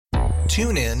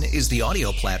TuneIn is the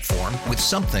audio platform with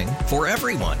something for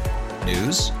everyone.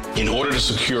 News. In order to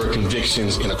secure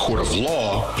convictions in a court of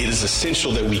law, it is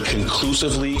essential that we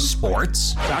conclusively.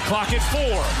 Sports. Shot clock at 4.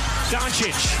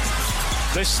 Doncic.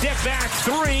 The step back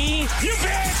 3. You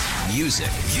bet. Music.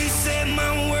 You set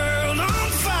my world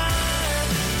on fire.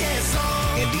 Yes,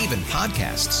 and even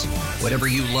podcasts. Whatever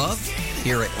you love,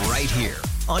 hear it right here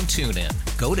on TuneIn.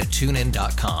 Go to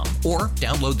TuneIn.com or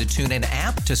download the TuneIn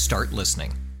app to start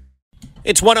listening.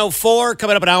 It's 1:04.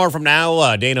 Coming up an hour from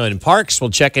now, Dana and Parks.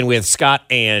 We'll check in with Scott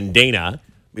and Dana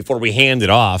before we hand it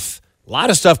off. A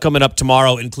lot of stuff coming up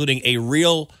tomorrow, including a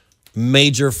real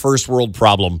major first world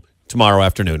problem tomorrow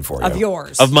afternoon for you. Of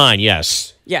yours. Of mine,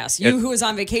 yes. Yes. You who is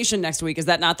on vacation next week, is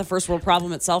that not the first world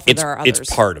problem itself, or there are others?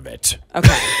 It's part of it.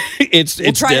 Okay. It's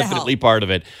definitely part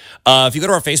of it. If you go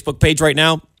to our Facebook page right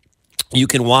now, you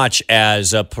can watch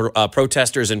as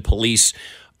protesters and police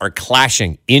are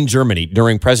clashing in Germany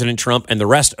during President Trump and the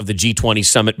rest of the G20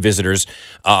 summit visitors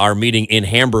are meeting in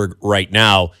Hamburg right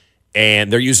now.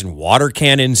 And they're using water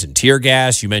cannons and tear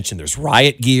gas. You mentioned there's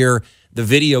riot gear. The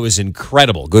video is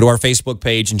incredible. Go to our Facebook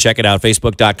page and check it out,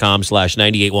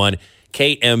 facebook.com/981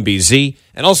 KMBZ.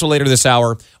 And also later this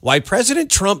hour, why President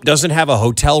Trump doesn't have a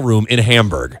hotel room in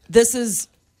Hamburg. This is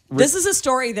a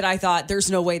story that I thought,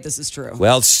 there's no way this is true.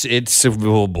 Well, it's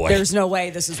oh boy. There's no way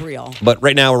this is real. But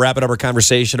right now, we're wrapping up our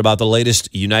conversation about the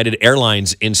latest United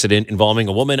Airlines incident involving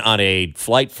a woman on a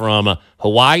flight from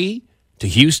Hawaii to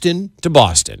Houston to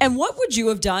Boston. And what would you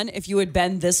have done if you had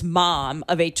been this mom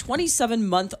of a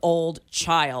 27-month-old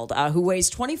child who weighs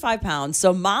 25 pounds?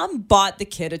 So mom bought the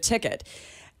kid a ticket.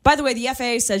 By the way, the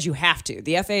FAA says you have to.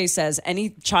 The FAA says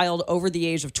any child over the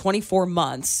age of 24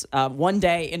 months, one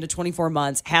day into 24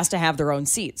 months, has to have their own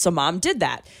seat. So mom did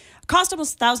that. Cost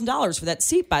almost $1,000 for that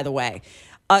seat, by the way.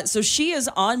 So she is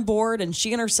on board, and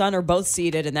she and her son are both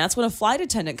seated, and that's when a flight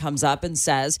attendant comes up and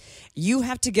says, you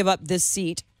have to give up this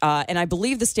seat. And I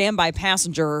believe the standby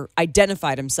passenger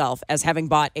identified himself as having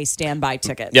bought a standby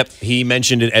ticket. Yep, he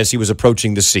mentioned it as he was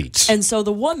approaching the seats. And so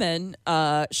the woman,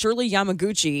 Shirley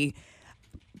Yamaguchi,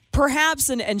 perhaps,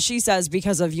 and she says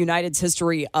because of United's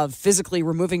history of physically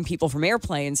removing people from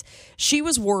airplanes, she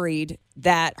was worried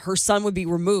that her son would be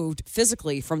removed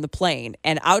physically from the plane.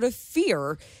 And out of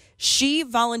fear, she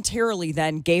voluntarily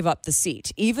then gave up the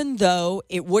seat, even though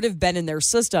it would have been in their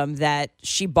system that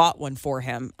she bought one for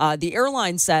him. The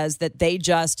airline says that they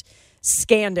just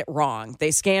scanned it wrong.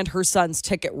 They scanned her son's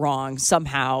ticket wrong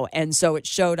somehow, and so it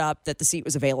showed up that the seat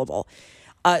was available.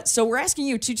 So we're asking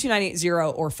you, 22980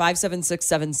 or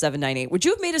 576-7798. Would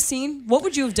you have made a scene? What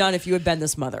would you have done if you had been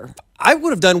this mother? I would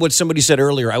have done what somebody said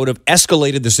earlier. I would have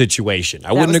escalated the situation.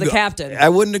 That was the captain. I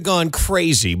wouldn't have gone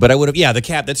crazy, but I would have, the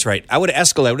cap, that's right. I would have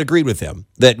escalated. I would have agreed with him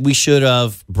that we should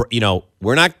have,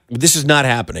 this is not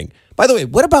happening. By the way,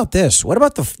 what about this? What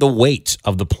about the weight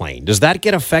of the plane? Does that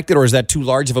get affected, or is that too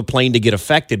large of a plane to get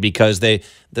affected? Because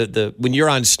when you're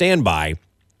on standby,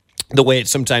 the way it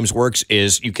sometimes works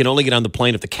is you can only get on the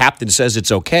plane if the captain says it's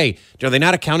okay. Are they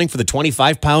not accounting for the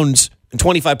 25 pounds? And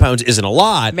 25 pounds isn't a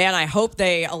lot. Man, I hope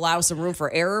they allow some room for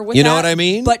error with that. You know what I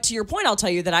mean? But to your point, I'll tell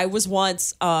you that I was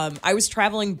once, I was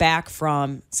traveling back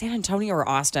from San Antonio or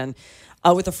Austin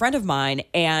with a friend of mine,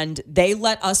 and they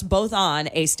let us both on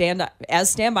as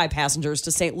standby passengers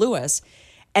to St. Louis.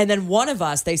 And then one of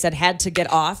us, they said, had to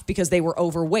get off because they were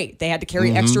overweight. They had to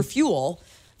carry extra fuel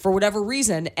for whatever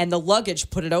reason, and the luggage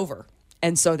put it over.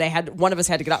 And so one of us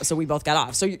had to get off, so we both got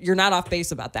off. So you're not off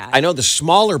base about that. I know the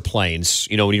smaller planes,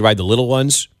 when you ride the little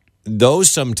ones, those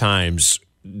sometimes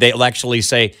they'll actually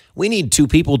say, we need two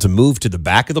people to move to the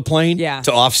back of the plane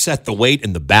to offset the weight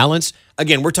and the balance.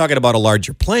 Again, we're talking about a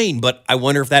larger plane, but I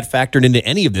wonder if that factored into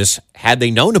any of this had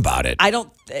they known about it.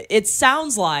 It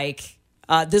sounds like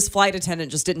this flight attendant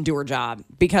just didn't do her job,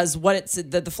 because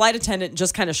the flight attendant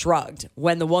just kind of shrugged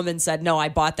when the woman said, no, I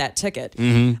bought that ticket.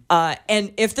 And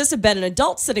if this had been an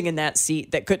adult sitting in that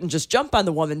seat that couldn't just jump on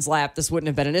the woman's lap, this wouldn't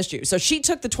have been an issue. So she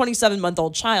took the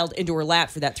 27-month-old child into her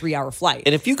lap for that 3-hour flight.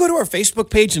 And if you go to our Facebook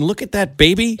page and look at that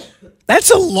baby,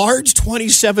 that's a large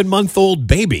 27-month-old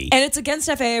baby. And it's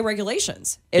against FAA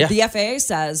regulations. If the FAA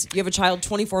says you have a child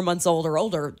 24 months old or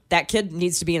older, that kid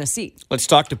needs to be in a seat. Let's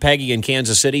talk to Peggy in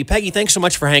Kansas City. Peggy, thanks so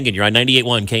much for hanging. You're on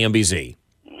 98.1 KMBZ.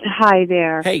 Hi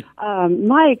there. Hey.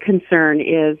 My concern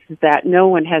is that no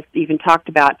one has even talked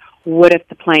about what if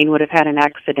the plane would have had an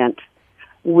accident.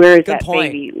 Where is that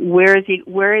baby? Where is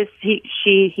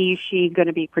she going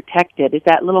to be protected? Is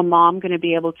that little mom going to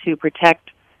be able to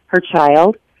protect her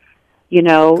child?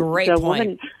 Great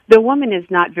point. The woman is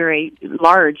not very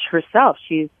large herself.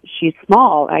 She's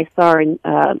small. I saw her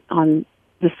on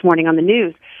this morning on the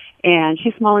news, and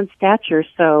she's small in stature.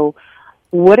 So,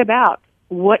 what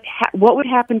would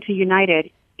happen to United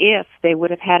if they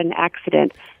would have had an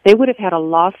accident? They would have had a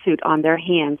lawsuit on their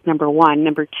hands, number one.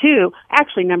 Number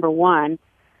one,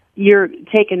 you're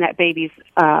taking that baby's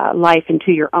life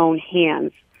into your own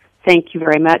hands. Thank you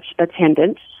very much,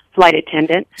 flight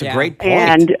attendant. It's a great point.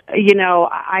 And,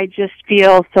 I just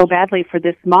feel so badly for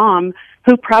this mom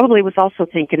who probably was also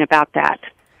thinking about that.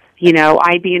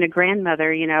 I being a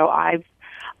grandmother, I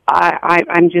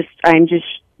just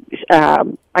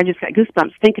got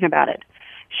goosebumps thinking about it.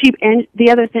 And the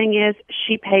other thing is,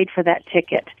 she paid for that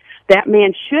ticket. That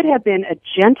man should have been a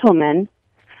gentleman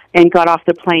and got off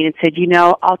the plane and said,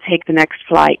 I'll take the next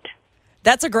flight.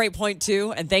 That's a great point,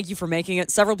 too, and thank you for making it.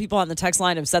 Several people on the text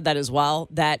line have said that as well,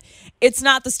 that it's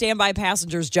not the standby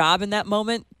passenger's job in that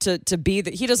moment to be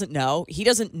that. He doesn't know. He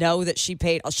doesn't know that she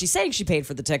paid. She's saying she paid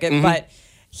for the ticket, but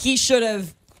he should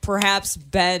have perhaps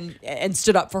been and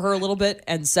stood up for her a little bit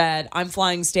and said, I'm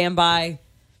flying standby.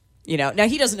 Now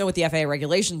he doesn't know what the FAA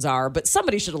regulations are, but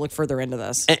somebody should have looked further into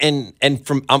this. And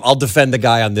I'll defend the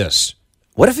guy on this.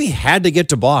 What if he had to get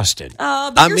to Boston?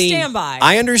 But you're standby.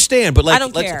 I understand, but I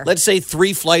don't care. Let's say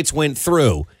 3 flights went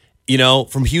through,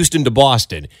 from Houston to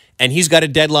Boston, and he's got a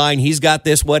deadline, he's got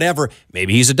this, whatever.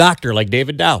 Maybe he's a doctor like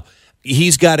David Dow.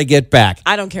 He's got to get back.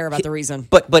 I don't care about the reason.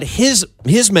 But his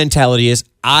mentality is,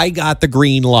 I got the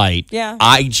green light. Yeah.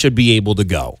 I should be able to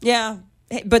go. Yeah.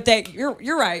 But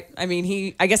you're right. I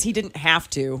mean, I guess he didn't have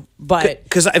to, but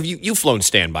because you've flown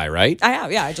standby, right? I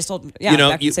have. Yeah, I just told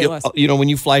back in St. Louis. When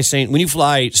you fly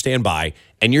standby,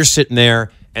 and you're sitting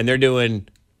there, and they're doing.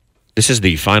 This is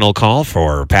the final call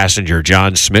for passenger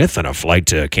John Smith on a flight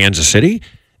to Kansas City,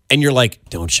 and you're like,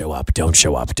 don't show up, don't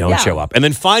show up, don't show up, and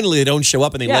then finally they don't show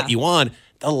up, and they let you on.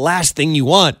 The last thing you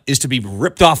want is to be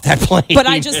ripped off that plane. But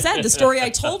I just said, the story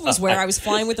I told was where I was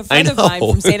flying with a friend of mine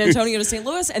from San Antonio to St.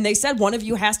 Louis, and they said one of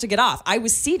you has to get off. I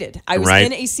was seated. I was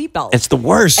in a seatbelt. It's the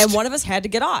worst. And one of us had to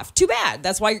get off. Too bad.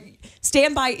 That's why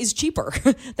standby is cheaper.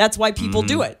 That's why people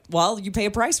do it. Well, you pay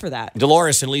a price for that.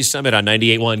 Dolores and Lee Summit on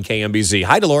 98.1 KMBZ.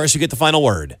 Hi, Dolores. You get the final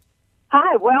word.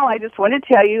 Hi. Well, I just want to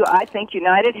tell you, I think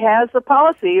United has a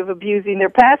policy of abusing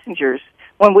their passengers.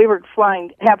 When we were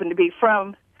flying, happened to be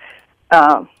from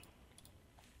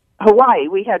Hawaii.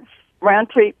 We had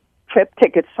round-trip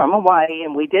tickets from Hawaii,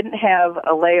 and we didn't have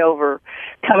a layover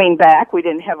coming back. We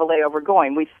didn't have a layover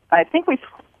going. I think we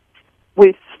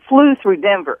flew through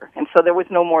Denver, and so there was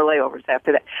no more layovers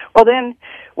after that. Well, then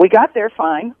we got there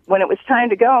fine. When it was time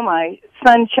to go, my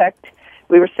son checked.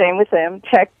 We were staying with them.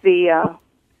 Checked the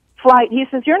flight. He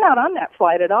says, "You're not on that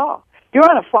flight at all. You're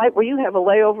on a flight where you have a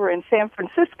layover in San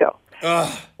Francisco."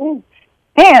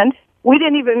 And we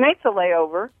didn't even make the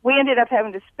layover. We ended up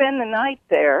having to spend the night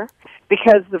there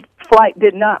because the flight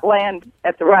did not land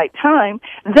at the right time.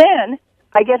 Then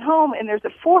I get home, and there's a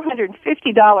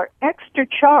 $450 extra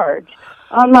charge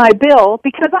on my bill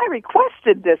because I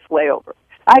requested this layover.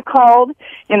 I called,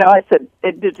 I said,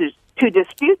 to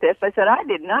dispute this, I said, I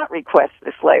did not request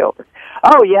this layover.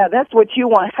 Oh, yeah, that's what you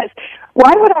want. I said,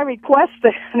 why would I request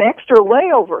an extra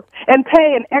layover and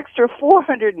pay an extra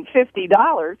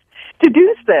 $450 to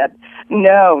do that?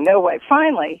 No way.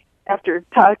 Finally, after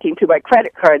talking to my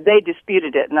credit card, they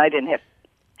disputed it, and I didn't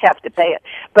have to pay it.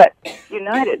 But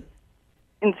United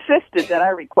insisted that I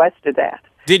requested that.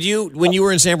 Did you, when you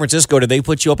were in San Francisco, did they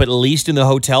put you up at least in the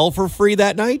hotel for free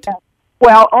that night?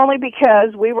 Well, only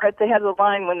because we were at the head of the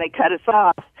line when they cut us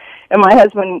off, and my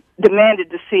husband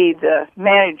demanded to see the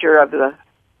manager of the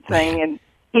thing, and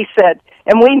he said,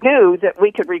 and we knew that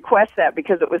we could request that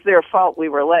because it was their fault we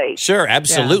were late. Sure,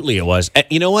 absolutely it was.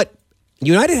 You know what?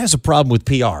 United has a problem with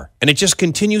PR, and it just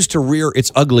continues to rear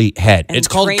its ugly head. And it's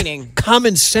called training.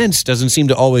 Common sense doesn't seem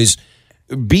to always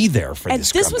be there for and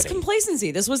this this company. was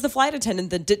complacency. This was the flight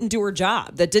attendant that didn't do her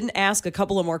job, that didn't ask a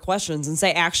couple of more questions and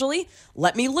say, actually,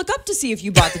 let me look up to see if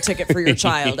you bought the ticket for your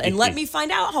child, and let me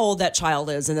find out how old that child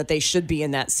is and that they should be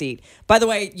in that seat. By the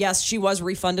way, yes, she was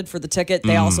refunded for the ticket.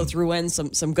 They also threw in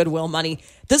some goodwill money.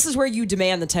 This is where you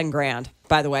demand the $10,000,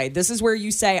 by the way. This is where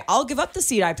you say, I'll give up the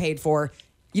seat I paid for.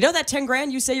 You know that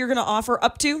 $10,000 you say you're going to offer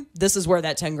up to? This is where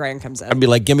that $10,000 comes in. I'd be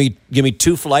like, give me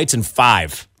 2 flights and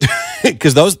 5,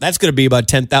 because that's going to be about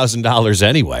 $10,000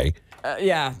 anyway.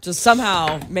 Yeah, just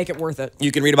somehow make it worth it.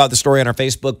 You can read about the story on our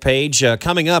Facebook page.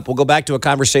 Coming up, we'll go back to a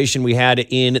conversation we had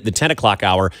in the 10 o'clock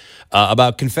hour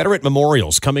about Confederate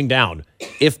memorials coming down.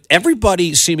 If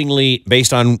everybody seemingly,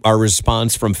 based on our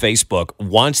response from Facebook,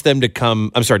 wants them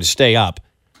to stay up,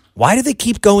 why do they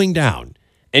keep going down?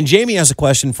 And Jamie has a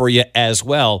question for you as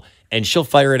well, and she'll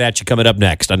fire it at you coming up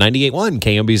next on 98.1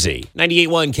 KMBZ.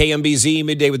 98.1 KMBZ,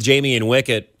 midday with Jamie and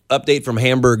Wicket. Update from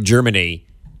Hamburg, Germany.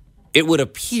 It would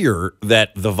appear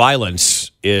that the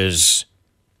violence is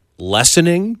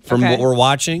lessening from what we're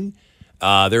watching.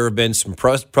 There have been some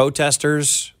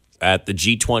protesters at the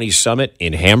G20 summit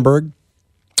in Hamburg,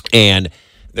 and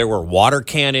there were water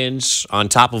cannons on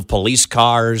top of police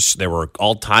cars. There were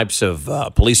all types of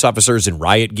police officers in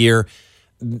riot gear.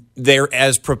 They're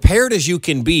as prepared as you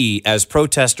can be as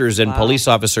protesters and police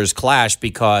officers clash,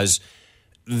 because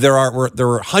there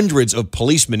were hundreds of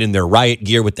policemen in their riot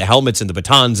gear with the helmets and the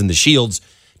batons and the shields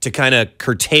to kind of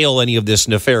curtail any of this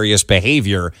nefarious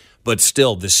behavior. But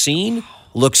still, the scene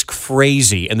looks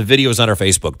crazy, and the video is on our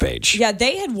Facebook page. Yeah,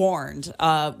 they had warned.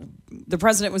 The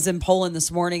president was in Poland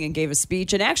this morning and gave a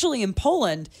speech, and actually in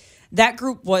Poland, that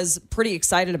group was pretty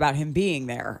excited about him being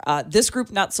there. This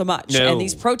group, not so much. No. And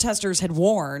these protesters had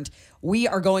warned, we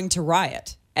are going to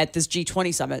riot at this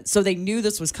G20 summit. So they knew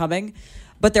this was coming,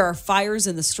 but there are fires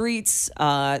in the streets.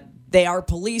 They are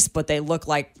police, but they look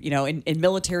like, in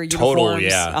military uniforms,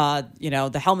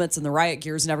 the helmets and the riot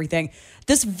gears and everything.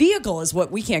 This vehicle is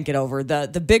what we can't get over.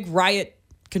 The big riot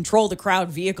control the crowd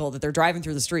vehicle that they're driving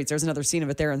through the streets. There's another scene of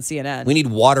it there on CNN. We need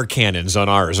water cannons on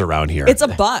ours around here. It's a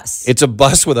bus. It's a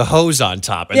bus with a hose on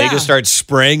top, and they just start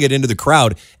spraying it into the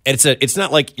crowd. And it's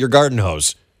not like your garden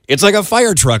hose. It's like a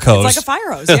fire truck hose. It's like a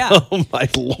fire hose, yeah. Oh, my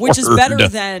Lord. Which is better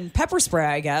than pepper spray,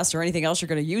 I guess, or anything else you're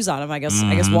going to use on them. I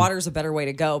guess water is a better way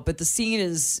to go. But the scene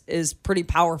is pretty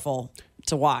powerful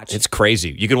to watch. It's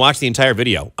crazy. You can watch the entire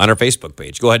video on our Facebook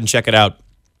page. Go ahead and check it out.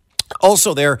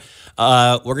 Also there,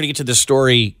 we're going to get to this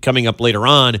story coming up later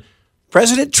on.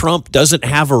 President Trump doesn't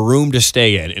have a room to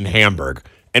stay in Hamburg.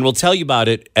 And we'll tell you about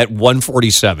it at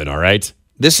 1:47, all right?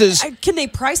 This is... Can they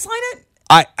Priceline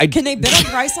it? Can they bid on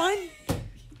Priceline?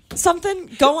 Something?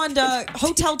 Go on to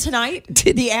Hotel Tonight,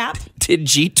 the app? Did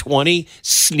G20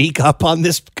 sneak up on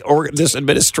this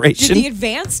administration? Did the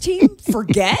advance team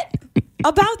forget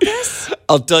about this?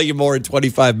 I'll tell you more in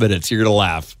 25 minutes. You're going to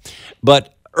laugh.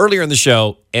 But earlier in the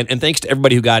show, and thanks to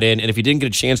everybody who got in, and if you didn't get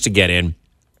a chance to get in,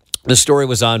 the story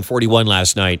was on 41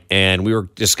 last night, and we were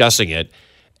discussing it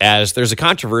as there's a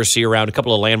controversy around a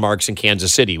couple of landmarks in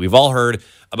Kansas City. We've all heard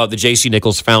about the J.C.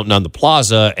 Nichols fountain on the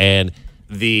plaza and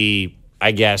the,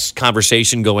 I guess,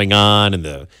 conversation going on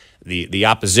and the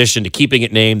opposition to keeping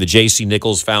it named the J.C.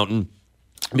 Nichols fountain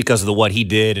because of what he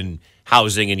did and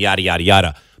housing and yada, yada,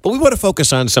 yada. But we want to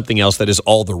focus on something else that is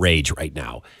all the rage right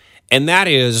now, and that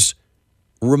is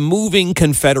removing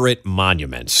Confederate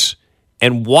monuments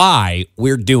and why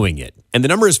we're doing it. And the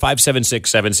number is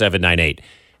 576-7798.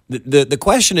 The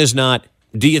question is not,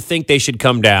 do you think they should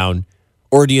come down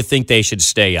or do you think they should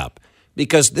stay up?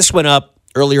 Because this went up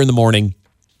earlier in the morning.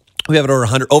 We have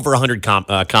over 100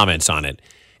 comments on it.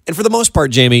 And for the most part,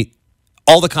 Jamie,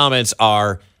 all the comments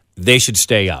are they should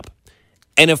stay up.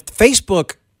 And if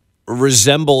Facebook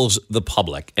resembles the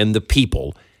public and the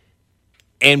people,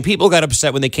 and people got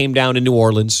upset when they came down in New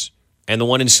Orleans and the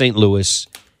one in St. Louis,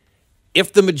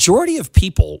 if the majority of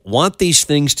people want these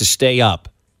things to stay up,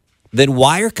 then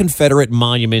why are Confederate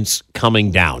monuments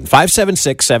coming down?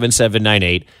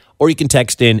 576-7798, or you can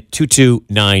text in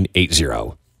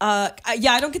 22980.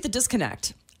 Yeah, I don't get the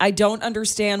disconnect. I don't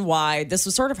understand why. This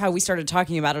was sort of how we started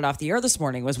talking about it off the air this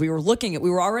morning, was we were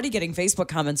already getting Facebook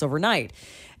comments overnight,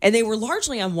 and they were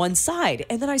largely on one side.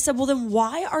 And then I said, well, then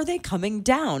why are they coming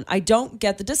down? I don't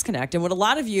get the disconnect. And what a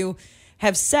lot of you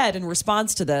have said in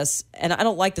response to this, and I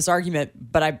don't like this argument,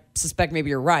 but I suspect maybe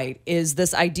you're right, is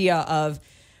this idea of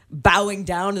bowing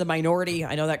down to the minority.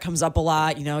 I know that comes up a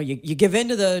lot. You give in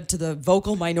to the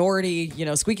vocal minority,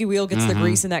 squeaky wheel gets the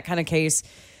grease in that kind of case.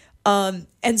 And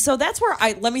so that's where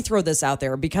let me throw this out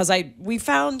there, because there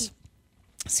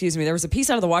was a piece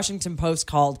out of the Washington Post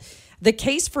called "The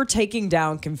Case for Taking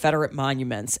Down Confederate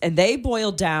Monuments," and they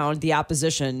boiled down the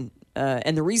opposition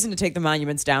and the reason to take the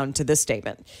monuments down to this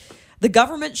statement: the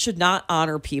government should not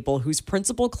honor people whose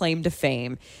principal claim to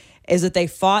fame is that they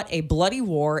fought a bloody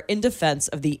war in defense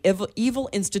of the evil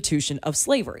institution of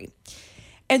slavery.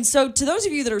 And so to those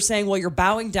of you that are saying, well, you're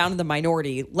bowing down to the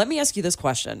minority, let me ask you this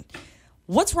question.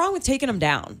 What's wrong with taking them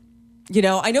down?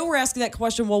 I know we're asking that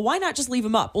question, well, why not just leave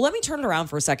them up? Well, let me turn it around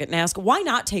for a second and ask, why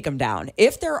not take them down?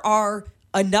 If there are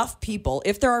enough people,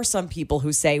 if there are some people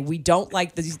who say we don't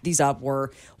like these up,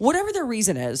 or whatever their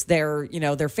reason is, their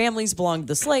families belong to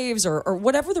the slaves, or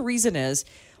whatever the reason is,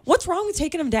 what's wrong with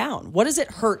taking them down? What does it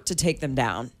hurt to take them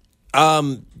down?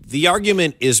 The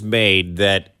argument is made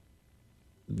that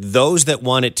those that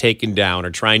want it taken down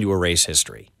are trying to erase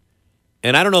history.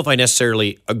 And I don't know if I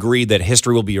necessarily agree that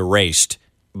history will be erased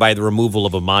by the removal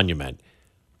of a monument.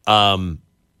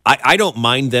 I don't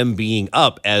mind them being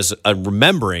up as a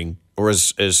remembering or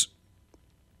as a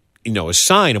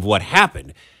sign of what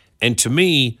happened. And to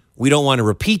me, we don't want to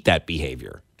repeat that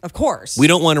behavior. Of course. We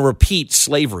don't want to repeat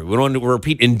slavery. We don't want to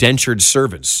repeat indentured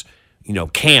servants,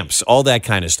 camps, all that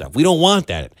kind of stuff. We don't want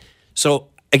that. So,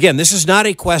 again, this is not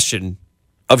a question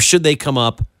of should they come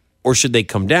up or should they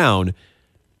come down.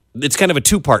 It's kind of a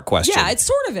two-part question. Yeah, it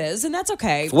sort of is, and that's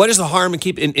okay. What is the harm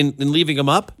in leaving them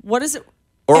up? What is it?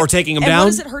 Or taking them down? What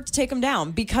does it hurt to take them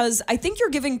down? Because I think you're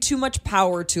giving too much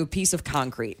power to a piece of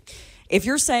concrete. If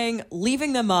you're saying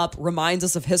leaving them up reminds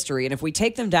us of history, and if we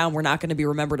take them down, we're not going to be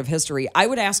remembered of history, I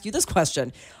would ask you this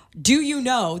question. Do you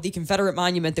know the Confederate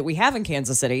monument that we have in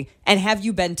Kansas City, and have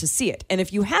you been to see it? And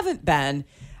if you haven't been,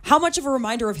 how much of a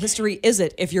reminder of history is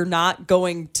it if you're not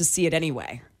going to see it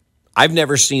anyway? I've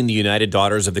never seen the United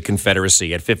Daughters of the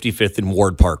Confederacy at 55th and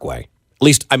Ward Parkway. At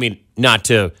least, not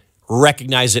to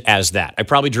recognize it as that. I've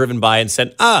probably driven by and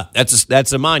said,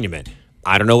 that's a monument.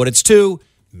 I don't know what it's to.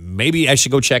 Maybe I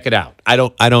should go check it out. I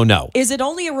don't know. Is it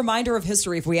only a reminder of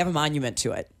history if we have a monument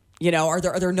to it? Are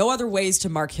there no other ways to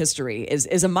mark history?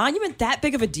 Is a monument that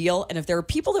big of a deal? And if there are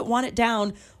people that want it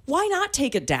down, why not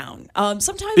take it down?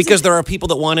 Sometimes because there are people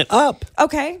that want it up.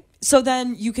 Okay. So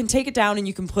then you can take it down and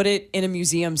you can put it in a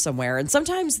museum somewhere. And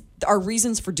sometimes our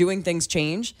reasons for doing things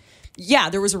change. Yeah,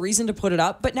 there was a reason to put it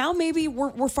up, but now maybe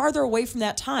we're farther away from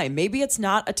that time. Maybe it's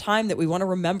not a time that we want to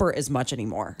remember as much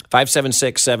anymore.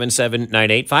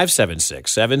 576-7798,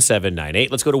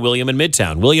 576-7798. Let's go to William in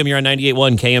Midtown. William, you're on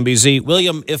 98.1 KMBZ.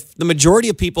 William, if the majority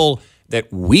of people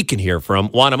that we can hear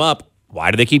from want them up,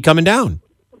 why do they keep coming down?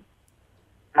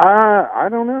 I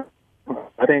don't know.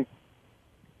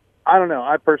 I don't know.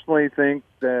 I personally think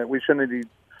that we shouldn't,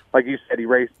 like you said,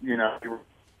 erase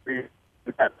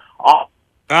that off.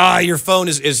 Your phone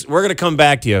is we're going to come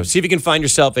back to you. See if you can find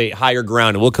yourself a higher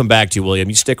ground, and we'll come back to you, William.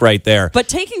 You stick right there. But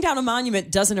taking down a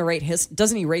monument doesn't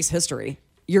erase history.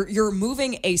 You're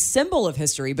moving a symbol of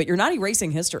history, but you're not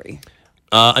erasing history.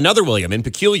 Another William in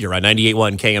Peculiar on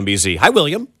 98.1 KMBZ. Hi,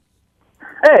 William.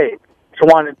 Hey, just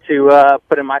wanted to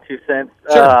put in my 2 cents.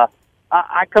 Sure.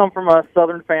 I come from a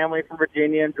Southern family from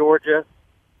Virginia and Georgia.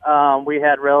 We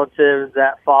had relatives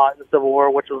that fought in the Civil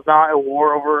War, which was not a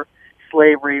war over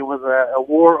slavery, was a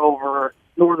war over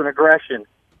Northern aggression.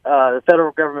 The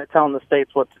federal government telling the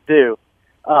states what to do.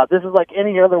 This is like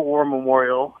any other war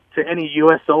memorial to any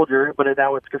U.S. soldier, but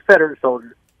now it's Confederate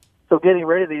soldiers. So getting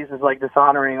rid of these is like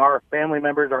dishonoring our family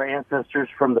members, our ancestors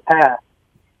from the past.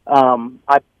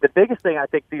 The biggest thing I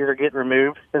think these are getting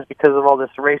removed is because of all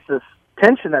this racist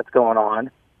tension that's going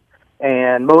on.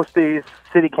 And most of these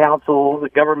city councils, the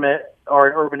government, are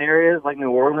in urban areas like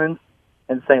New Orleans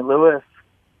and St. Louis,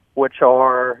 which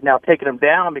are now taking them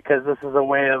down because this is a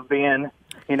way of being,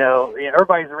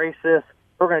 everybody's racist.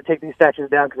 We're going to take these statues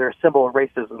down because they're a symbol of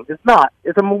racism. It's not.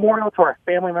 It's a memorial to our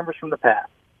family members from the past.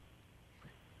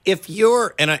 If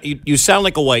you're, and you sound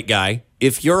like a white guy.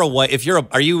 You're a white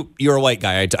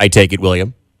guy? I take it,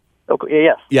 William. Okay.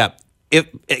 Yes. Yeah.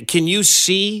 Can you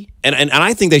see, and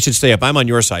I think they should stay up. I'm on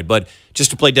your side, but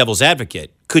just to play devil's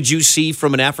advocate, could you see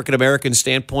from an African American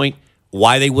standpoint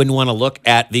why they wouldn't want to look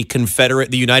at the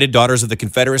United Daughters of the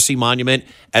Confederacy monument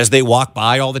as they walk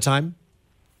by all the time?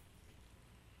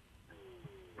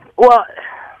 Well,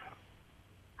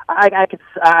 I'm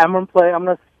going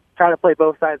to try to play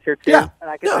both sides here too. Yeah, and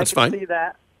I can fine. see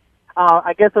that.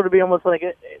 I guess it would be almost like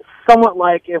somewhat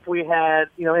like if we had,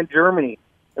 in Germany,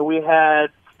 and we had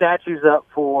statues up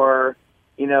for,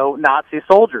 Nazi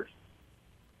soldiers,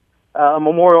 a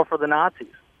memorial for the Nazis.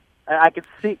 I could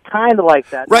see kind of like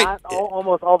that, right? Not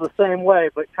almost all the same way,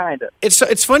 but kind of.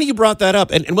 It's funny you brought that up,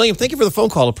 and William, thank you for the phone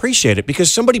call. Appreciate it,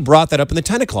 because somebody brought that up in the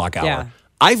 10 o'clock hour. Yeah.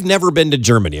 I've never been to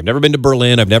Germany. I've never been to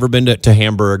Berlin. I've never been to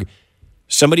Hamburg.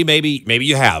 Somebody maybe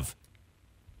you have.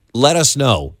 Let us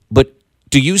know. But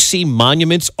do you see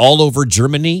monuments all over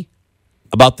Germany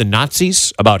about the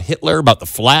Nazis, about Hitler, about the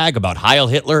flag, about Heil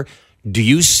Hitler? Do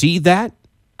you see that?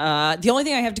 The only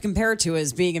thing I have to compare it to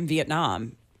is being in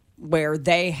Vietnam, where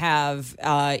they have,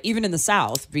 even in the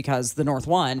South, because the North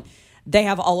won, they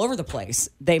have all over the place.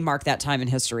 They mark that time in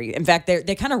history. In fact,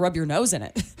 they kind of rub your nose in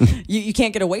it. You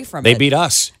can't get away from it. They beat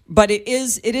us. But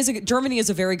Germany is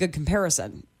a very good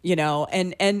comparison,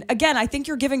 and again, I think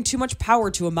you're giving too much power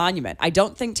to a monument. I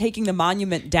don't think taking the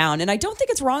monument down, and I don't think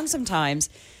it's wrong sometimes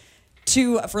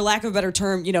to, for lack of a better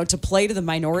term, to play to the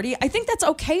minority. I think that's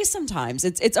okay sometimes.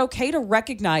 It's okay to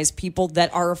recognize people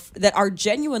that are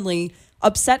genuinely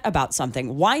upset about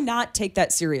something. Why not take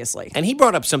that seriously? And he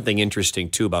brought up something interesting,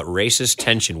 too, about racist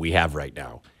tension we have right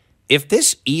now. If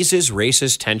this eases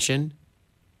racist tension,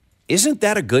 isn't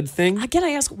that a good thing? Again,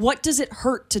 I ask, what does it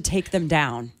hurt to take them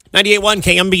down? 98.1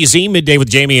 KMBZ, midday with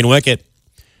Jamie and Wicket.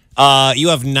 You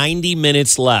have 90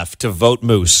 minutes left to vote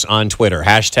Moose on Twitter.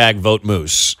 Hashtag vote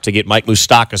Moose to get Mike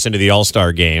Moustakas into the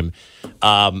All-Star game.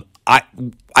 I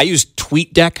use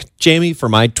TweetDeck, Jamie, for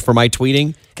my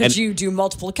tweeting. Because you do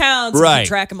multiple accounts, right. You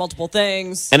track multiple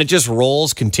things. And it just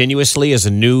rolls continuously as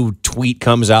a new tweet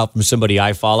comes out from somebody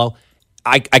I follow.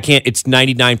 I can't, it's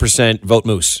 99% vote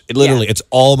Moose. It literally, it's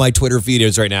all my Twitter feed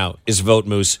is right now is vote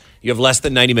Moose. You have less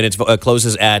than 90 minutes.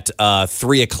 Closes at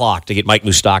 3 o'clock to get Mike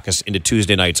Moustakas into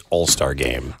Tuesday night's All-Star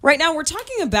game. Right now, we're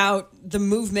talking about the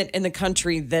movement in the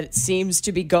country that seems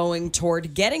to be going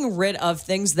toward getting rid of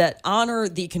things that honor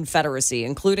the Confederacy,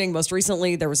 including most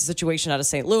recently, there was a situation out of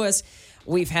St. Louis.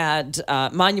 We've had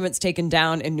monuments taken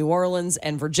down in New Orleans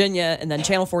and Virginia. And then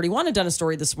Channel 41 had done a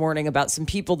story this morning about some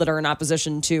people that are in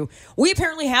opposition to. We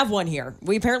apparently have one here.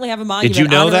 We apparently have a monument. Did you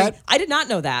know that? I did not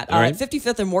know that. Right.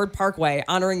 55th and Ward Parkway,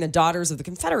 honoring the daughters of the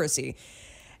Confederacy.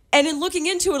 And in looking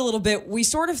into it a little bit, we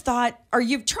sort of thought, are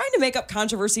you trying to make up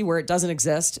controversy where it doesn't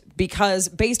exist? Because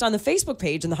based on the Facebook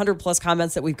page and the 100-plus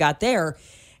comments that we've got there,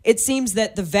 it seems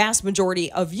that the vast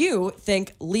majority of you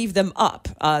think leave them up,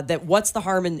 that what's the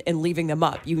harm in leaving them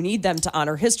up? You need them to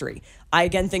honor history. I,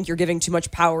 again, think you're giving too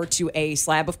much power to a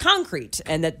slab of concrete,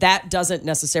 and that doesn't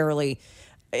necessarily,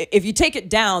 if you take it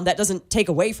down, that doesn't take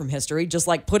away from history, just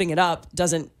like putting it up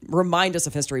doesn't remind us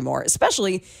of history more,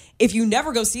 especially if you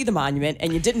never go see the monument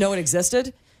and you didn't know it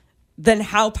existed. Then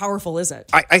how powerful is it?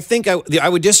 I think I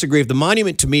would disagree. If the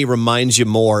monument to me reminds you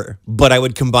more, but I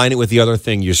would combine it with the other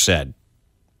thing you said.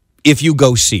 If you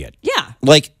go see it. Yeah.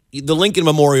 Like the Lincoln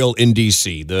Memorial in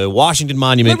D.C., the Washington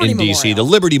Monument Liberty in D.C., Memorial.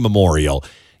 the Liberty Memorial.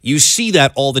 You see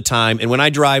that all the time. And when I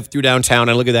drive through downtown,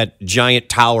 I look at that giant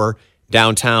tower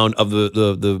downtown of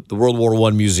the World War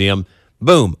I Museum.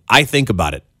 Boom. I think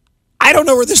about it. I don't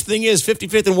know where this thing is,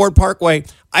 55th and Ward Parkway.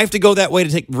 I have to go that way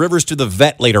to take Rivers to the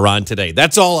vet later on today.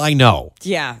 That's all I know.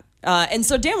 Yeah. And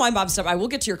so Dan Weinbaum stuff, I will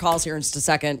get to your calls here in just a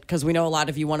second because we know a lot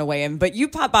of you want to weigh in. But you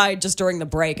popped by just during the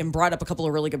break and brought up a couple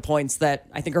of really good points that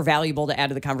I think are valuable to add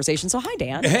to the conversation. So hi,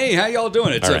 Dan. Hey, how y'all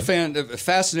doing? It's All a right.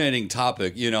 fascinating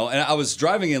topic, and I was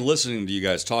driving and listening to you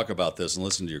guys talk about this and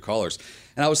listening to your callers,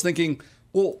 and I was thinking,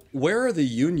 well, where are the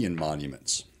Union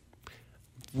monuments?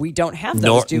 We don't have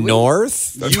those, do we?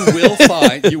 North?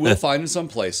 You will find in some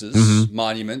places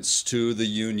monuments to the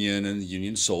Union and the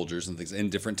Union soldiers and things in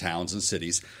different towns and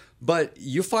cities. But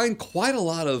you find quite a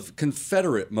lot of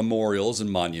Confederate memorials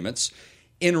and monuments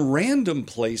in random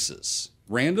places,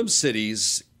 random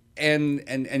cities, and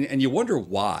you wonder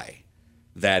why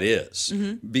that is.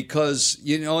 Because,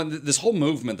 and this whole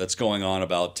movement that's going on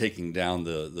about taking down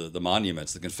the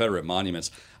monuments, the Confederate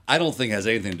monuments, I don't think has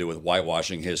anything to do with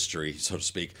whitewashing history, so to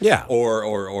speak,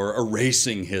 or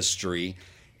erasing history.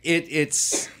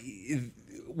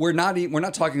 We're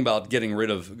not talking about getting rid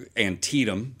of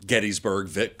Antietam, Gettysburg,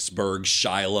 Vicksburg,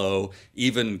 Shiloh,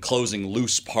 even closing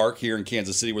Luce Park here in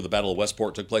Kansas City where the Battle of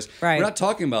Westport took place. Right. We're not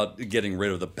talking about getting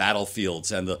rid of the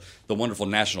battlefields and the wonderful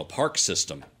national park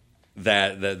system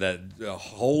that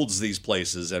holds these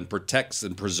places and protects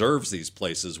and preserves these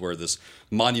places where this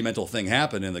monumental thing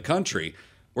happened in the country.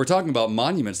 We're talking about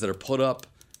monuments that are put up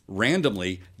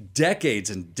randomly decades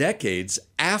and decades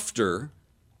after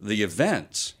the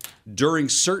event, during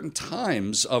certain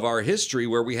times of our history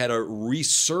where we had a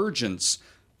resurgence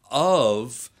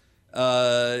of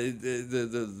the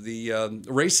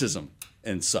racism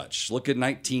and such. Look at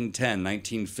 1910,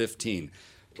 1915.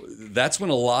 That's when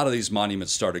a lot of these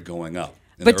monuments started going up.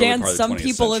 But Dan, some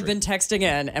people have been texting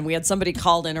in, and we had somebody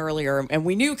called in earlier, and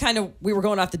we knew we were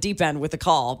going off the deep end with the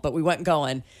call, but we went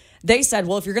going. They said,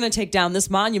 well, if you're going to take down this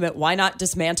monument, why not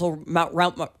dismantle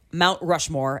Mount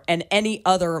Rushmore and any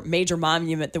other major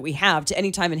monument that we have to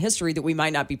any time in history that we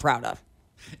might not be proud of?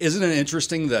 Isn't it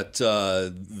interesting that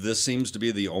this seems to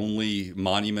be the only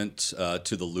monument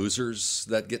to the losers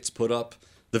that gets put up?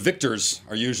 The victors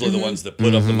are usually the ones that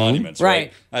put up the monuments,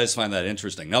 right? I just find that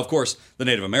interesting. Now, of course, the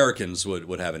Native Americans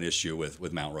would have an issue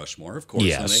with Mount Rushmore, of course.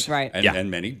 Yes. Right.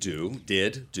 And many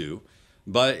did.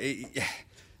 But,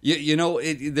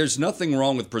 there's nothing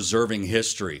wrong with preserving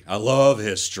history. I love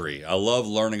history. I love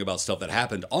learning about stuff that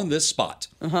happened on this spot.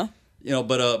 But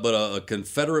a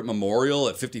Confederate memorial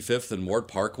at 55th and Ward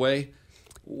Parkway,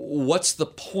 what's the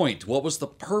point? What was the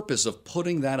purpose of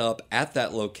putting that up at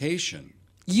that location?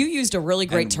 You used a really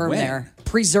great term there.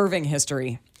 Preserving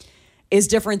history is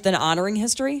different than honoring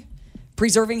history.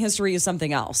 Preserving history is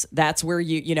something else. That's where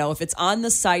if it's on the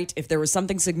site, if there was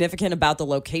something significant about the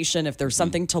location, if there's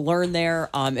something to learn there,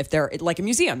 if they're like a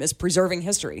museum is preserving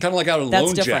history. Kind of like out in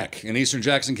Lone Jack in eastern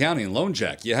Jackson County in Lone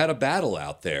Jack, you had a battle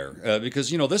out there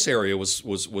because this area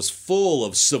was full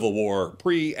of Civil War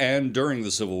pre and during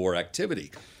the Civil War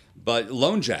activity. But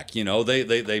Lone Jack,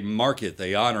 they market,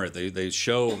 they honor it, they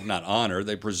show, not honor,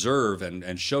 they preserve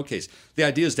and showcase. The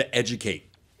idea is to educate.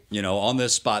 On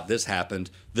this spot, this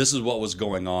happened. This is what was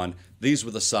going on. These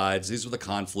were the sides. These were the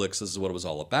conflicts. This is what it was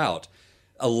all about.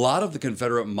 A lot of the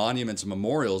Confederate monuments and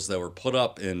memorials that were put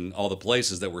up in all the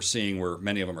places that we're seeing where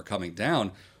many of them are coming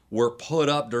down were put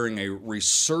up during a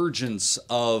resurgence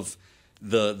of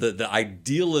the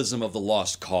idealism of the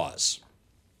lost cause.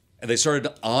 And they started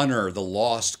to honor the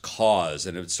lost cause,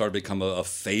 and it started to become a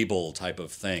fable type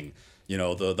of thing.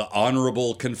 The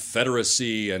honorable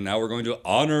Confederacy, and now we're going to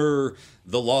honor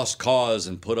the lost cause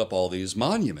and put up all these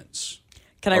monuments.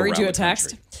 Can I read you a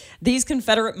text? These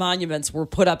Confederate monuments were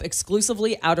put up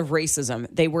exclusively out of racism.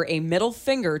 They were a middle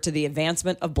finger to the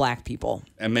advancement of black people.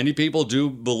 And many people do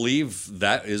believe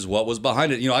that is what was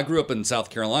behind it. I grew up in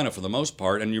South Carolina for the most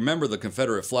part, and you remember the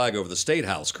Confederate flag over the State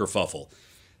House kerfuffle.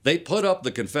 They put up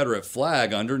the Confederate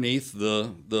flag underneath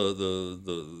the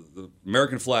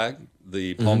American flag,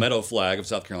 the Palmetto flag of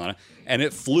South Carolina, and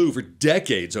it flew for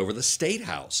decades over the State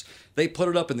House. They put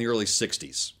it up in the early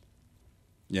 60s.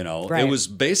 Right. It was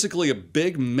basically a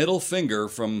big middle finger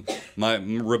from my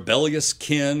rebellious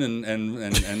kin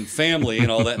and family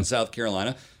and all that in South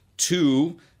Carolina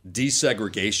to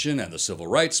desegregation and the civil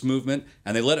rights movement,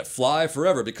 and they let it fly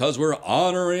forever because we're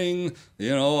honoring,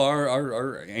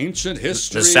 our ancient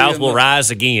history. The South will rise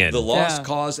again. The lost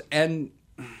cause, and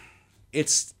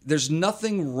there's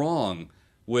nothing wrong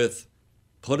with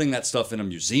putting that stuff in a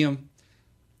museum,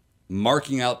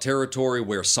 marking out territory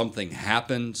where something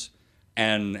happened,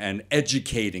 and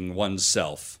educating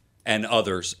oneself and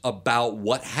others about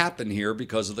what happened here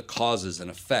because of the causes and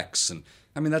effects. And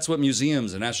that's what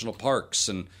museums and national parks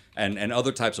and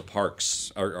other types of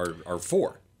parks are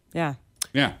for. Yeah.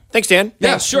 Yeah. Thanks, Dan.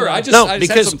 Yeah, sure. I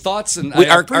just had some thoughts, and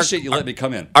I appreciate you letting me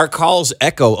come in. Our calls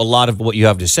echo a lot of what you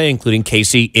have to say, including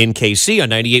Casey in KC on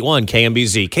 98.1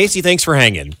 KMBZ. Casey, thanks for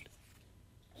hanging.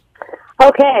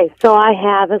 Okay, so I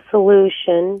have a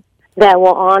solution that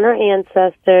will honor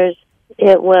ancestors.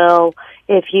 It will,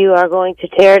 if you are going to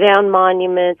tear down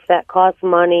monuments that cost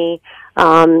money,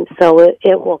 so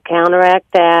it will counteract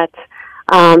that.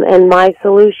 And my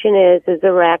solution is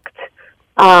erect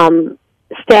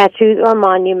statues or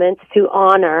monuments to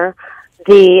honor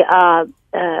the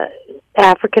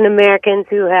African Americans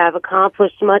who have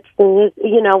accomplished much things,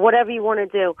 whatever you want to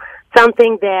do.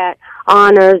 Something that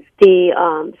honors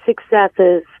the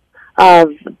successes of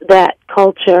that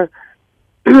culture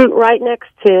right next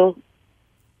to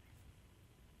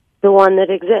the one that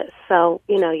exists. So,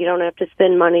 you don't have to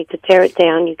spend money to tear it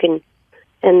down. You can,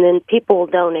 and then people will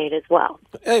donate as well.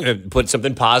 Put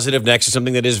something positive next to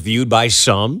something that is viewed by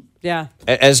some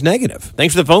as negative.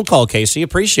 Thanks for the phone call, Casey.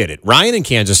 Appreciate it. Ryan in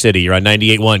Kansas City, you're on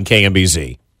 98.1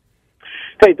 KMBZ.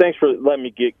 Hey, thanks for letting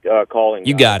me get calling.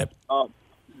 You got it.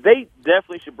 They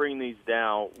definitely should bring these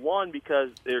down. One, because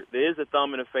there is a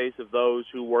thumb in the face of those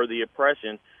who were the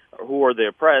oppression, or who are the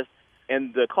oppressed.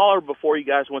 And the caller before you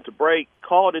guys went to break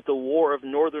called it the war of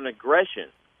northern aggression.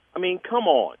 I mean, come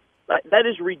on. That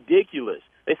is ridiculous.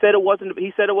 He said it wasn't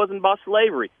about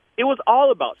slavery. It was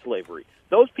all about slavery.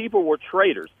 Those people were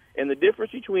traitors. And the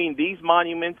difference between these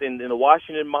monuments and the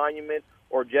Washington Monument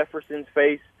or Jefferson's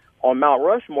face on Mount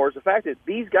Rushmore is the fact that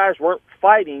these guys weren't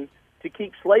fighting to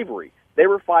keep slavery. They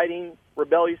were fighting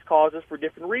rebellious causes for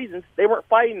different reasons. They weren't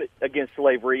fighting against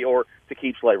slavery or to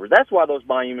keep slavery. That's why those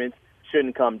monuments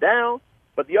shouldn't come down,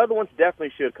 but the other ones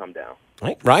definitely should come down. All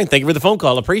right, Ryan, thank you for the phone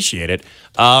call. Appreciate it.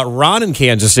 Ron in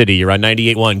Kansas City, you're on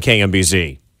 98.1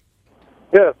 KMBZ.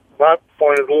 Yeah, my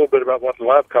point is a little bit about what the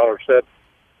last caller said.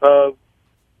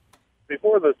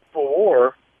 Before the Civil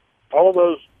War, all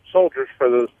those soldiers for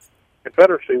the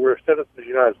Confederacy were citizens of the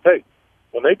United States.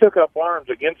 When they took up arms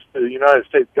against the United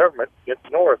States government, against the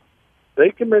North,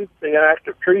 they committed the act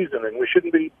of treason, and we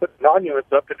shouldn't be putting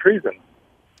monuments up to treason.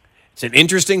 It's an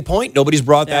interesting point. Nobody's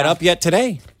brought that up yet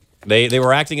today. They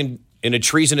were acting in a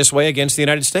treasonous way against the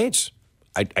United States.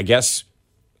 I guess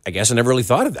I never really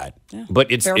thought of that. Yeah, but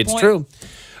it's true.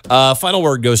 Final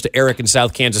word goes to Eric in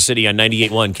South Kansas City on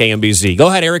 98.1 KMBZ. Go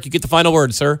ahead, Eric. You get the final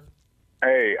word, sir.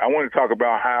 Hey, I want to talk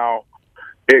about how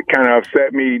it kind of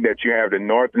upset me that you have the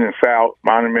North and the South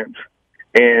monuments,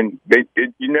 and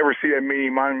you never see that many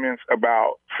monuments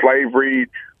about slavery,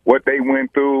 what they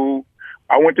went through.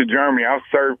 I went to Germany. I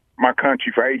served my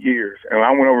country for 8 years, and when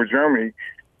I went over to Germany,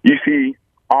 you see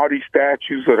all these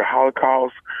statues of the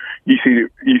Holocaust. You see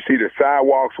the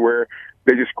sidewalks where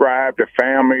they described the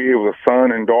family. It was a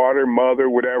son and daughter, mother,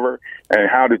 whatever, and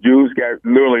how the Jews got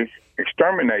literally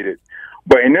exterminated.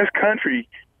 But in this country,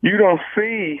 you don't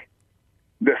see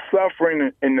the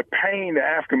suffering and the pain that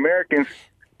African Americans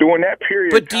during that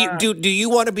period. But of time, do you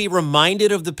want to be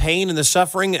reminded of the pain and the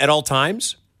suffering at all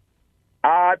times?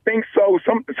 I think so.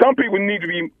 Some people need to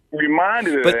be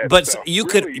reminded of that. But stuff. you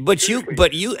Really, could,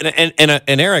 but you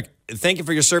and Eric, thank you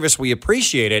for your service. We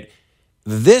appreciate it.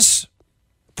 This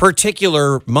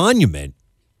particular monument,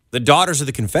 the Daughters of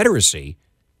the Confederacy,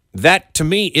 that to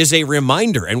me is a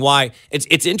reminder, and why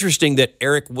it's interesting that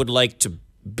Eric would like to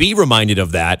be reminded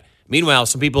of that. Meanwhile,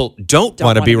 some people don't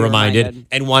want to be reminded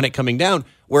and want it coming down.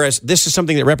 Whereas this is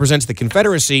something that represents the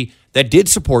Confederacy that did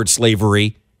support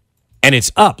slavery, and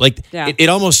it's up. It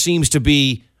almost seems to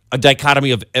be a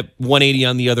dichotomy of 180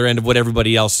 on the other end of what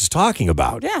everybody else is talking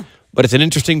about. Yeah. But it's an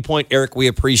interesting point, Eric. We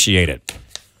appreciate it.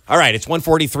 All right, it's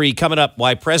 1:43. Coming up,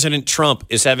 why President Trump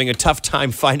is having a tough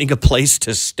time finding a place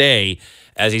to stay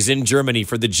as he's in Germany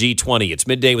for the G20. It's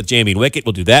Midday with Jamie and Wicket.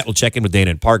 We'll do that. We'll check in with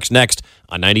Dana and Parks next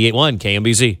on 98.1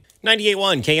 KMBZ.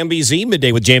 98.1 KMBZ,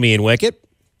 Midday with Jamie and Wicket.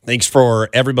 Thanks for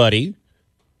everybody.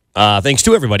 Thanks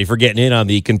to everybody for getting in on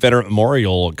the Confederate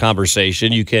Memorial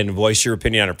conversation. You can voice your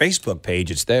opinion on our Facebook page.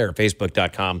 It's there,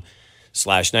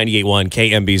 facebook.com/981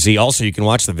 KMBZ. Also, you can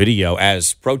watch the video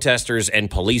as protesters and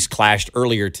police clashed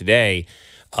earlier today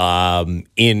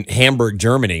in Hamburg,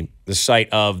 Germany, the site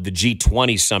of the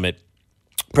G20 summit.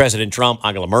 President Trump,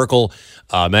 Angela Merkel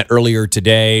met earlier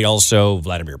today. Also,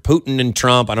 Vladimir Putin and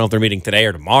Trump. I don't know if they're meeting today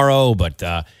or tomorrow, but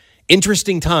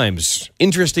interesting times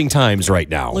right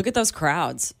now. Look at those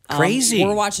crowds. Crazy.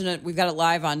 We're watching it. We've got it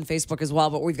live on Facebook as well,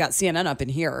 but we've got CNN up in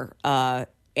here.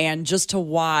 And just to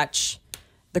watch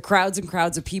the crowds and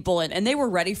crowds of people, and they were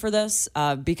ready for this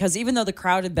because even though the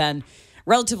crowd had been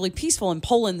relatively peaceful in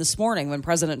Poland this morning when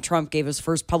President Trump gave his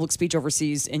first public speech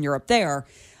overseas in Europe there,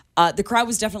 the crowd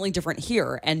was definitely different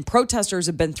here, and protesters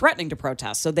have been threatening to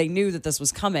protest, so they knew that this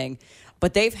was coming.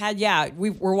 But they've had,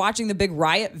 we're watching the big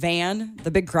riot van,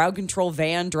 the big crowd control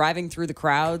van driving through the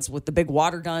crowds with the big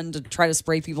water gun to try to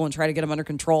spray people and try to get them under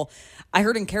control. I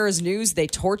heard in Kara's News they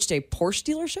torched a Porsche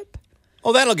dealership.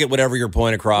 Oh, that'll get whatever your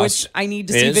point across. Which I need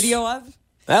to see video of.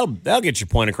 That'll get your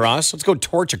point across. Let's go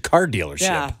torch a car dealership.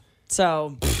 Yeah,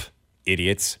 so.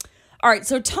 Idiots. All right,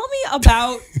 so tell me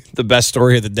about. The best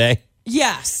story of the day.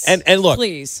 Yes. And look,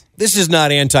 please. This is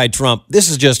not anti-Trump. This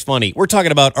is just funny. We're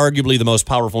talking about arguably the most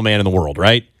powerful man in the world,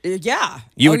 right? Yeah.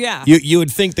 You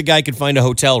would think the guy could find a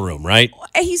hotel room, right?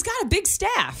 He's got a big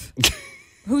staff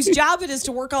whose job it is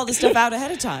to work all this stuff out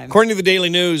ahead of time. According to the Daily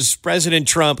News, President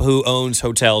Trump, who owns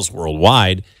hotels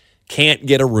worldwide, can't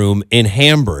get a room in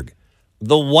Hamburg.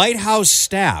 The White House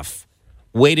staff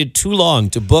waited too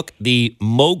long to book the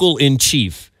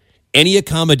mogul-in-chief any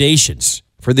accommodations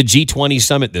for the G20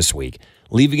 summit this week,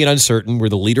 leaving it uncertain where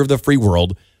the leader of the free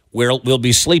world will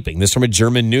be sleeping. This from a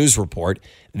German news report.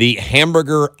 The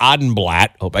Hamburger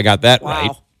Abendblatt, hope I got that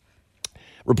right,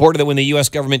 reported that when the U.S.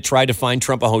 government tried to find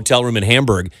Trump a hotel room in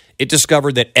Hamburg, it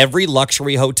discovered that every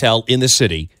luxury hotel in the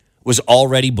city was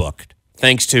already booked,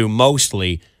 thanks to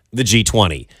mostly the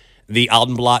G20. The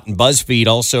Abendblatt and BuzzFeed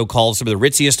also called some of the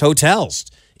ritziest hotels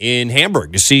in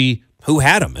Hamburg to see who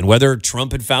had them and whether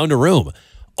Trump had found a room.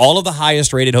 All of the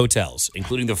highest-rated hotels,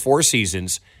 including the Four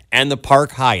Seasons and the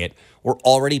Park Hyatt, were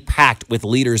already packed with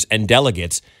leaders and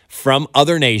delegates from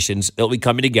other nations that will be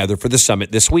coming together for the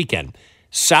summit this weekend.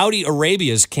 Saudi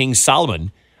Arabia's King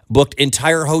Salman booked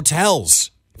entire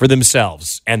hotels for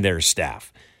themselves and their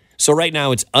staff. So right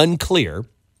now it's unclear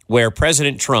where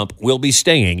President Trump will be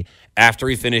staying after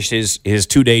he finishes his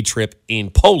two-day trip in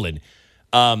Poland.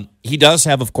 He does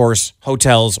have, of course,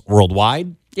 hotels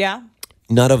worldwide. Yeah.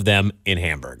 None of them in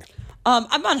Hamburg.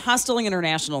 I'm on Hosteling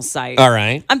International site. All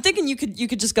right. I'm thinking you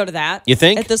could just go to that. You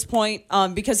think? At this point,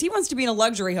 because he wants to be in a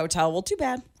luxury hotel. Well, too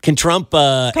bad. Can Trump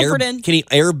can he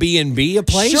Airbnb a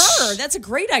place? Sure, that's a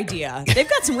great idea. They've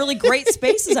got some really great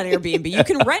spaces on Airbnb. You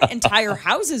can rent entire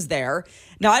houses there.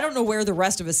 Now, I don't know where the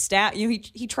rest of his staff.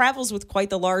 He travels with quite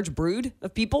the large brood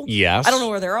of people. Yes. I don't know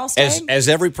where they're all staying. As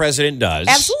every president does.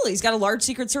 Absolutely. He's got a large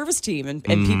Secret Service team and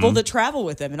people that travel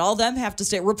with him, and all them have to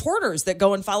stay. Reporters that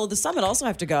go and follow the summit also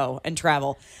have to go and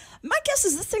travel. My guess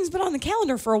is this thing's been on the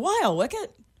calendar for a while,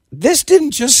 Wicket. This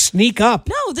didn't just sneak up.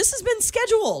 No, this has been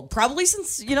scheduled probably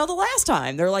since, the last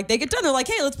time. They're like, they get done. They're like,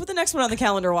 hey, let's put the next one on the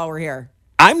calendar while we're here.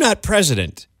 I'm not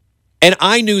president, and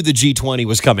I knew the G20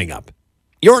 was coming up.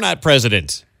 You're not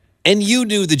president, and you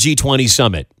knew the G20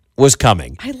 summit was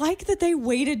coming. I like that they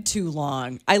waited too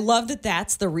long. I love that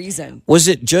that's the reason. Was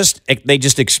it just they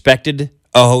just expected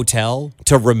a hotel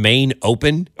to remain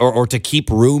open or to keep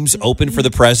rooms open for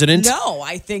the president? No,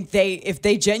 I think if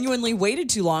they genuinely waited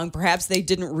too long, perhaps they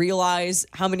didn't realize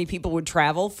how many people would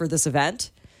travel for this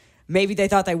event. Maybe they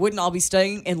thought they wouldn't all be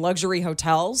staying in luxury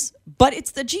hotels, but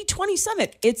it's the G20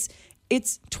 summit.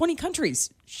 It's 20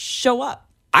 countries show up.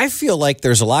 I feel like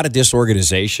there's a lot of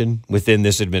disorganization within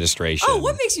this administration. Oh,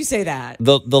 what makes you say that?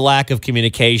 The lack of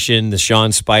communication, the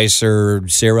Sean Spicer,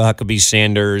 Sarah Huckabee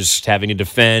Sanders having to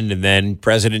defend, and then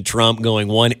President Trump going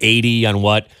 180 on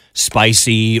what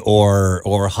Spicy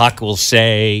or Huck will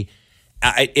say.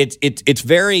 It's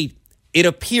very. It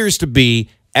appears to be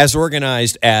as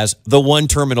organized as the one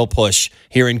terminal push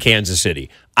here in Kansas City.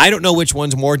 I don't know which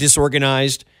one's more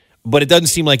disorganized, but it doesn't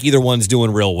seem like either one's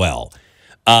doing real well.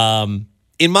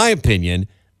 In my opinion,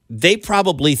 they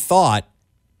probably thought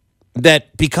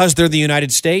that because they're the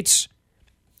United States,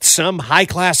 some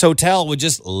high-class hotel would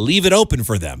just leave it open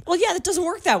for them. Well, yeah, that doesn't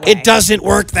work that way. It doesn't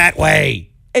work that way.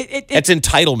 That's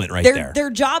entitlement right there. Their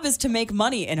job is to make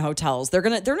money in hotels. They're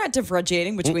not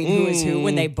differentiating between who is who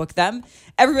when they book them.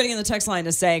 Everybody in the text line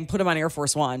is saying, put him on Air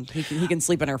Force One. He can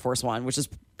sleep on Air Force One, which is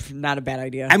not a bad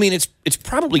idea. I mean, it's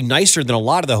probably nicer than a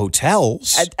lot of the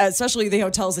hotels. Especially the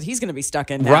hotels that he's going to be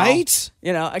stuck in now. Right?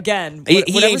 You know, again, he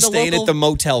ain't staying at the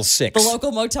Motel 6. The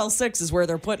local Motel 6 is where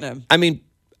they're putting him. I mean,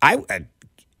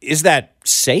 is that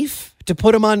safe to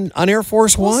put him on Air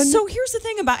Force One? So here's the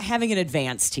thing about having an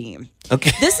advance team.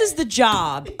 Okay. This is the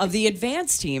job of the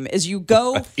advance team is you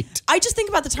go. Right. I just think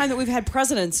about the time that we've had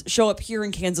presidents show up here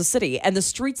in Kansas City and the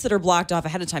streets that are blocked off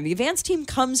ahead of time. The advance team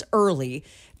comes early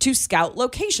to scout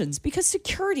locations because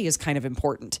security is kind of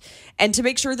important and to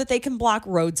make sure that they can block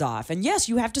roads off. And yes,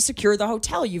 you have to secure the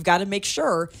hotel. You've got to make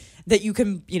sure that you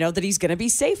can, that he's going to be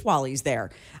safe while he's there.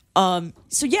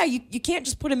 So yeah, you can't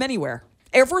just put him anywhere.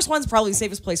 Air Force One's probably the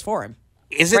safest place for him.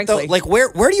 Is it though? Like where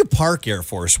do you park Air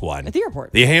Force One? At the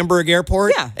airport. The Hamburg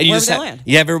Airport? Yeah, and you wherever just they land.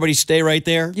 You have everybody stay right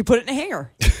there? You put it in a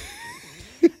hangar.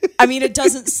 I mean, it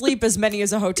doesn't sleep as many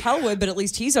as a hotel would, but at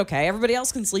least he's okay. Everybody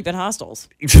else can sleep in hostels.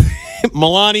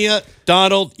 Melania,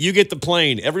 Donald, you get the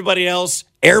plane. Everybody else,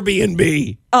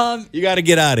 Airbnb. You got to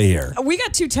get out of here. We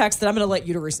got 2 texts that I'm going to let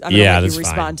you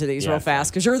respond to these real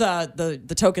fast because you're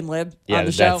the token lib on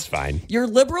the show. That's fine. Your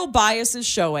liberal bias is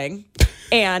showing,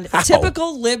 and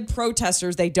typical lib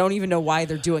protesters, they don't even know why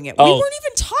they're doing it. We weren't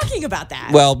even talking about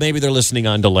that. Well, maybe they're listening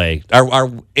on delay. Our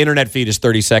internet feed is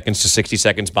 30 seconds to 60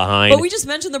 seconds behind. But we just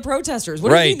mentioned the protesters. What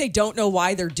do you mean they don't know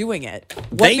why they're doing it?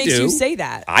 What makes you say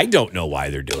that? I don't know why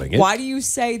they're doing it. Why do you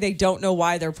say they don't know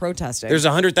why they're protesting? There's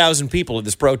 100,000 people at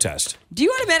this protest. Do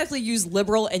you automatically use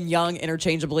liberal and young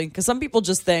interchangeably? Because some people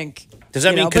just think. Does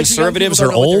that mean conservatives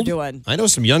are old? I know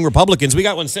some young Republicans. We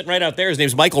got one sitting right out there. His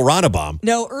name's Michael Ronabaum.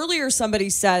 No, earlier somebody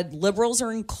said liberals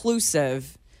are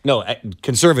inclusive. No,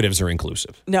 conservatives are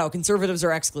inclusive. No, conservatives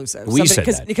are exclusive. Said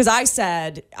that. Because I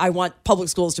said I want public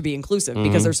schools to be inclusive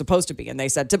because they're supposed to be. And they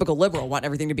said typical liberal want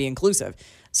everything to be inclusive.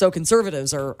 So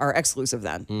conservatives are exclusive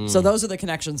then. So those are the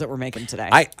connections that we're making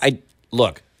today.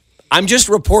 Look, I'm just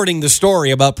reporting the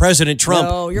story about President Trump.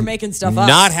 No, you're making stuff up.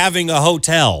 Not having a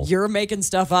hotel. You're making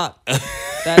stuff up.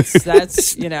 That's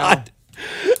The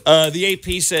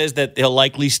AP says that he'll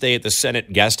likely stay at the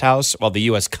Senate guest house while the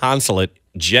U.S. Consulate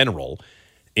General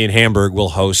in Hamburg will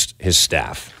host his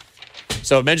staff.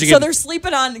 So they're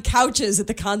sleeping on couches at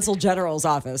the Consul General's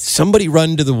office. Somebody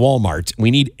run to the Walmart.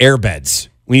 We need air beds.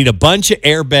 We need a bunch of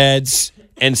air beds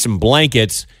and some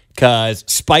blankets because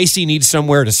Spicy needs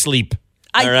somewhere to sleep.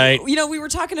 All right. We were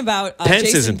talking about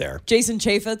Pence isn't there. Jason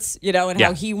Chaffetz, and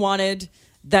how he wanted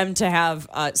them to have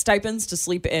stipends to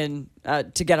sleep in,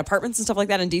 to get apartments and stuff like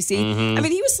that in D.C. Mm-hmm. I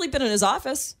mean, he was sleeping in his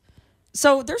office.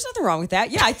 So there's nothing wrong with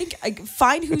that. Yeah, I think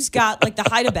find who's got the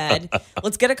hide-a-bed.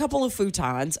 Let's get a couple of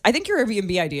futons. I think your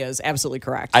Airbnb idea is absolutely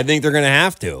correct. I think they're going to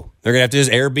have to. They're going to have to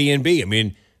just Airbnb. I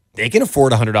mean, they can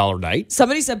afford a $100 night.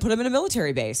 Somebody said put them in a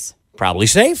military base. Probably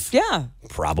safe. Yeah.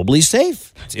 Probably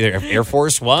safe. It's either Air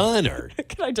Force One or...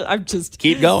 I'm just...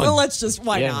 Keep going. Well, let's just...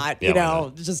 Why not? Why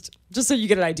not? Just so you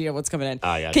get an idea of what's coming in.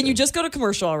 Can you just go to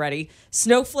commercial already?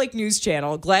 Snowflake News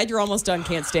Channel. Glad you're almost done.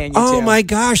 Can't stand you too. Oh, my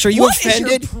gosh. Are you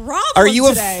offended? What is your problem Are you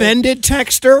today? offended,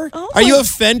 Texter? Are you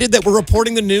offended that we're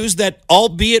reporting the news that,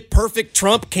 albeit perfect,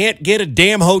 Trump can't get a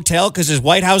damn hotel because his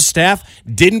White House staff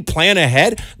didn't plan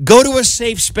ahead? Go to a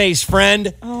safe space,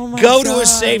 friend. Oh my Go God. to a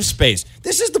safe space.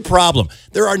 This is the problem.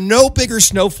 There are no bigger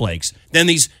snowflakes than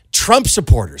these Trump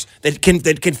supporters that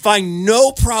can find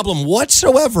no problem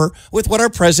whatsoever with what our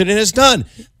president has done.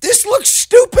 This looks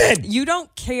stupid. You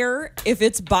don't care if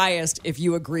it's biased if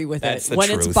you agree with That's it. the When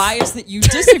truth. it's biased that you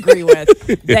disagree with,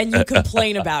 then you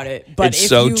complain about it. But It's if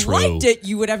so you true. liked it,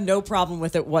 you would have no problem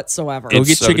with it whatsoever. Go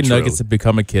get so chicken true. nuggets and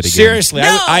become a kid again. Seriously,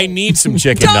 No. I need some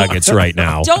chicken nuggets right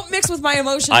now. Don't mix with my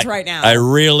emotions right now. I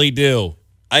really do.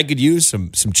 I could use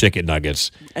some chicken nuggets.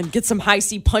 And get some high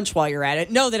C punch while you're at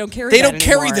it. No, they don't carry They that don't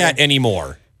carry anymore. that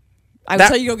anymore. I would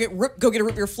tell you go get a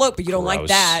root beer float, but you don't like Gross.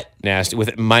 that. Nasty.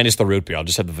 With minus the root beer, I'll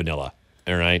just have the vanilla.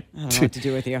 All right. I don't know what to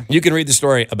do with you. You can read the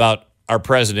story about our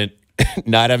president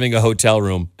not having a hotel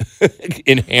room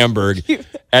in Hamburg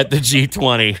at the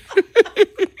G20.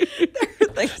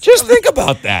 Just think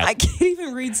about that. I can't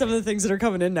even read some of the things that are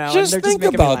coming in now. Just think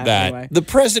about that. Anyway. The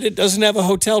president doesn't have a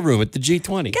hotel room at the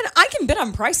G20. Again, I can bid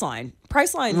on Priceline.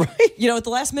 Priceline, right. At the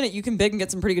last minute, you can bid and get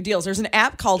some pretty good deals. There's an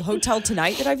app called Hotel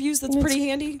Tonight that I've used that's pretty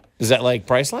handy. Is that like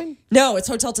Priceline? No, it's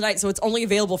Hotel Tonight, so it's only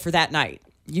available for that night.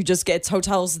 You just get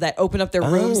hotels that open up their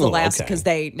rooms the last because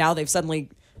they've suddenly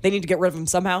they need to get rid of them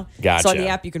somehow. Gotcha. So on the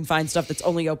app, you can find stuff that's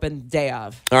only open day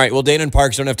of. All right. Well, Dana and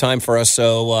Parks don't have time for us,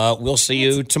 so we'll see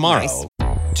you tomorrow. Nice.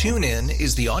 TuneIn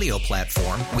is the audio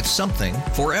platform with something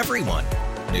for everyone.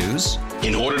 News.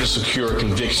 In order to secure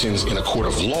convictions in a court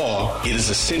of law, it is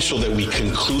essential that we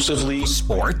conclusively.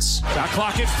 Sports. Shot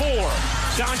clock at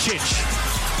 4.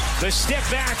 Doncic. The step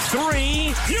back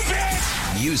 3. You bet.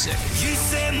 Music. You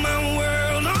set my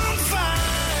world on fire.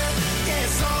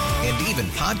 Yes, and even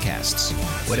podcasts.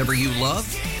 Whatever you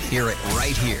love, hear it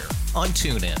right here on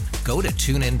TuneIn. Go to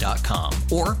TuneIn.com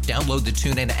or download the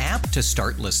TuneIn app to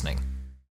start listening.